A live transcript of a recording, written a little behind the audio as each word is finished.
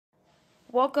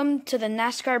Welcome to the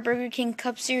NASCAR Burger King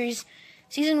Cup Series,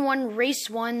 Season 1, Race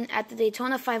 1 at the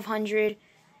Daytona 500.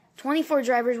 24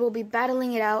 drivers will be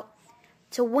battling it out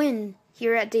to win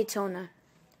here at Daytona.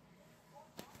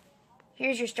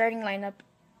 Here's your starting lineup.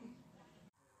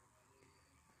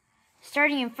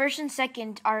 Starting in first and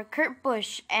second are Kurt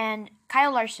Busch and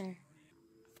Kyle Larson.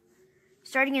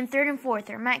 Starting in third and fourth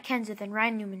are Matt Kenseth and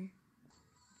Ryan Newman.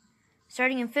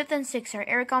 Starting in fifth and sixth are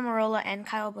Aric Almirola and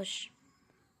Kyle Busch.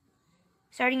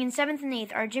 Starting in 7th and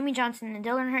 8th are Jimmie Johnson and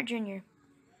Dale Earnhardt Jr.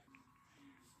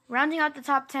 Rounding out the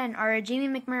top 10 are Jamie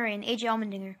McMurray and AJ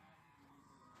Allmendinger.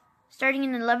 Starting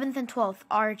in 11th and 12th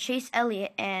are Chase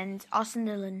Elliott and Austin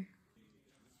Dillon.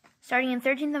 Starting in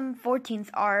 13th and 14th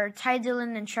are Ty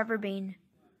Dillon and Trevor Bayne.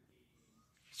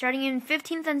 Starting in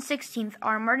 15th and 16th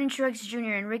are Martin Truex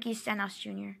Jr. and Ricky Stenhouse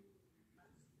Jr.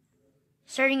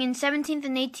 Starting in 17th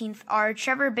and 18th are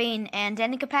Trevor Bayne and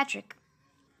Danica Patrick.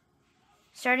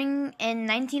 Starting in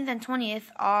 19th and 20th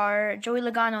are Joey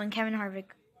Logano and Kevin Harvick.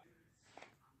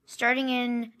 Starting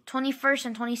in 21st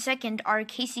and 22nd are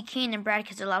Kasey Kahne and Brad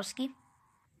Keselowski.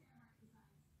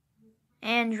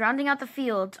 And rounding out the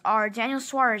field are Daniel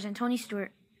Suarez and Tony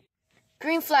Stewart.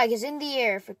 Green flag is in the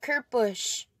air for Kurt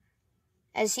Busch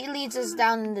as he leads us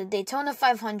down the Daytona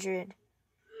 500.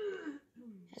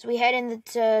 As we head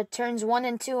into turns 1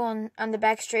 and 2 on the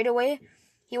back straightaway,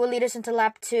 he will lead us into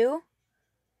lap 2.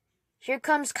 Here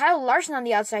comes Kyle Larson on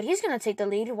the outside. He's going to take the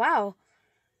lead. Wow.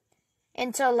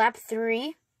 Into lap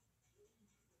 3.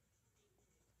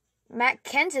 Matt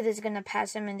Kenseth is going to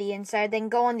pass him in the inside, then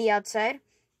go on the outside.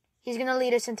 He's going to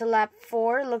lead us into lap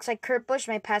 4. Looks like Kurt Busch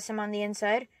might pass him on the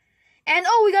inside. And,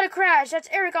 oh, we got a crash. That's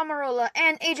Aric Almirola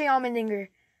and AJ Allmendinger.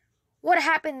 What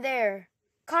happened there?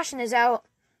 Caution is out.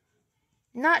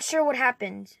 Not sure what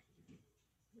happened.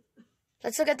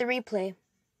 Let's look at the replay.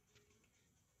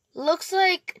 Looks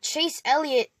like Chase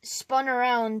Elliott spun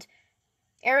around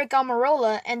Aric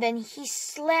Almirola, and then he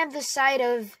slammed the side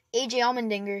of AJ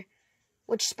Allmendinger,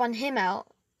 which spun him out.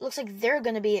 Looks like they're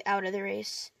going to be out of the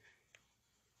race.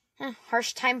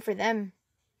 Harsh time for them.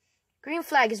 Green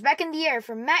flag is back in the air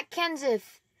for Matt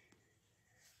Kenseth.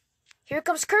 Here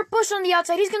comes Kurt Busch on the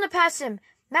outside. He's going to pass him.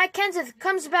 Matt Kenseth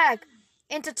comes back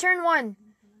into turn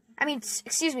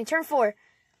 4.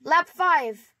 Lap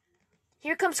 5.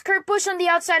 Here comes Kurt Busch on the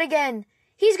outside again.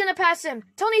 He's going to pass him.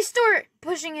 Tony Stewart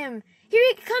pushing him. Here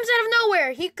he comes out of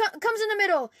nowhere. He comes in the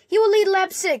middle. He will lead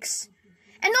lap 6.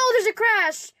 And oh, there's a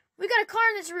crash. We got a car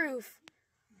on this roof.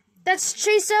 That's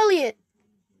Chase Elliott.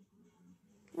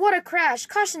 What a crash.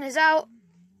 Caution is out.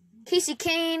 Kasey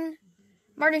Kahne,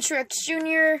 Martin Truex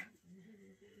Jr.,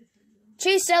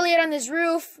 Chase Elliott on this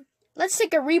roof. Let's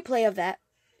take a replay of that.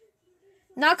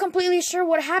 Not completely sure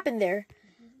what happened there.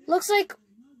 Looks like,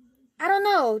 I don't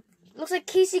know. Looks like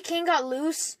Kasey Kahne got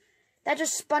loose. That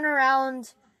just spun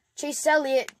around Chase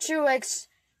Elliott. Truex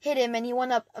hit him and he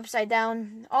went upside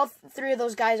down. All 3 of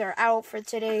those guys are out for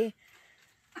today.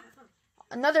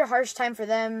 Another harsh time for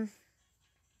them.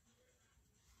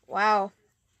 Wow.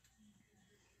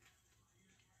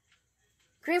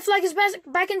 Green flag is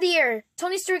back in the air.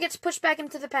 Tony Stewart gets pushed back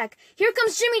into the pack. Here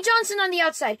comes Jimmie Johnson on the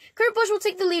outside. Kurt Busch will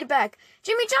take the lead back.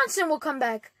 Jimmie Johnson will come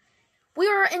back. We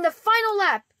are in the final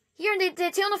lap here in the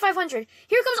Daytona 500.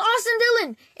 Here comes Austin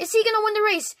Dillon. Is he going to win the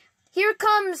race? Here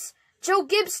comes Joe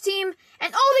Gibbs' team.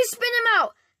 And oh, they spin him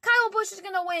out. Kyle Busch is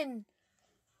going to win.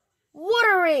 What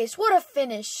a race. What a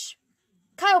finish.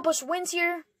 Kyle Busch wins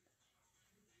here.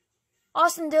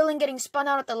 Austin Dillon getting spun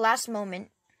out at the last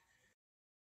moment.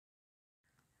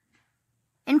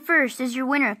 In first is your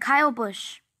winner, Kyle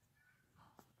Busch.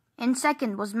 In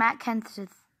second was Matt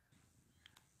Kenseth.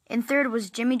 In third was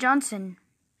Jimmie Johnson.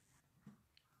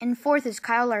 In fourth is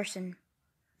Kyle Larson.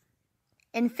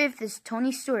 In fifth is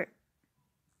Tony Stewart.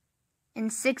 In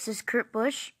sixth is Kurt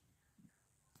Busch.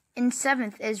 In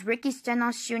seventh is Ricky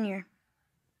Stenhouse Jr.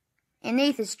 In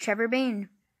eighth is Trevor Bayne.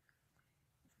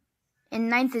 In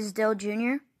ninth is Dale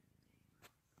Jr.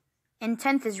 In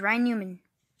 10th is Ryan Newman.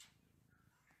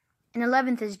 In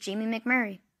 11th is Jamie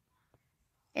McMurray.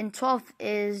 In 12th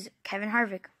is Kevin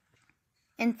Harvick.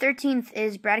 In 13th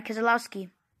is Brad Keselowski.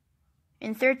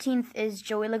 In 13th is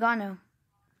Joey Logano.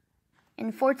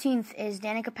 In 14th is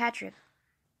Danica Patrick.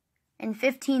 In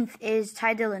 15th is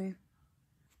Ty Dillon.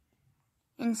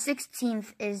 In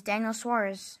 16th is Daniel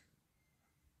Suarez.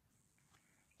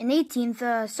 In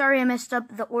 18th, sorry I messed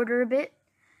up the order a bit,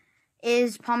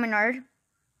 is Paul Menard.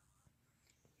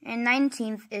 And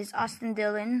 19th is Austin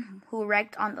Dillon, who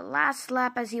wrecked on the last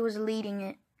lap as he was leading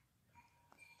it.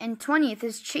 And 20th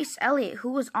is Chase Elliott, who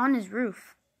was on his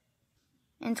roof.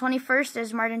 And 21st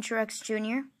is Martin Truex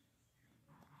Jr.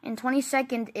 And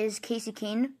 22nd is Kasey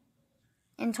Kahne.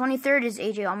 In 23rd is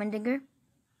AJ Allmendinger.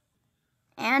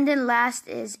 And in last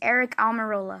is Eric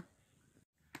Almirola.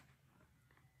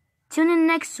 Tune in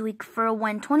next week for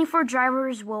when 24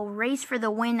 drivers will race for the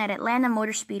win at Atlanta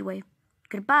Motor Speedway.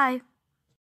 Goodbye.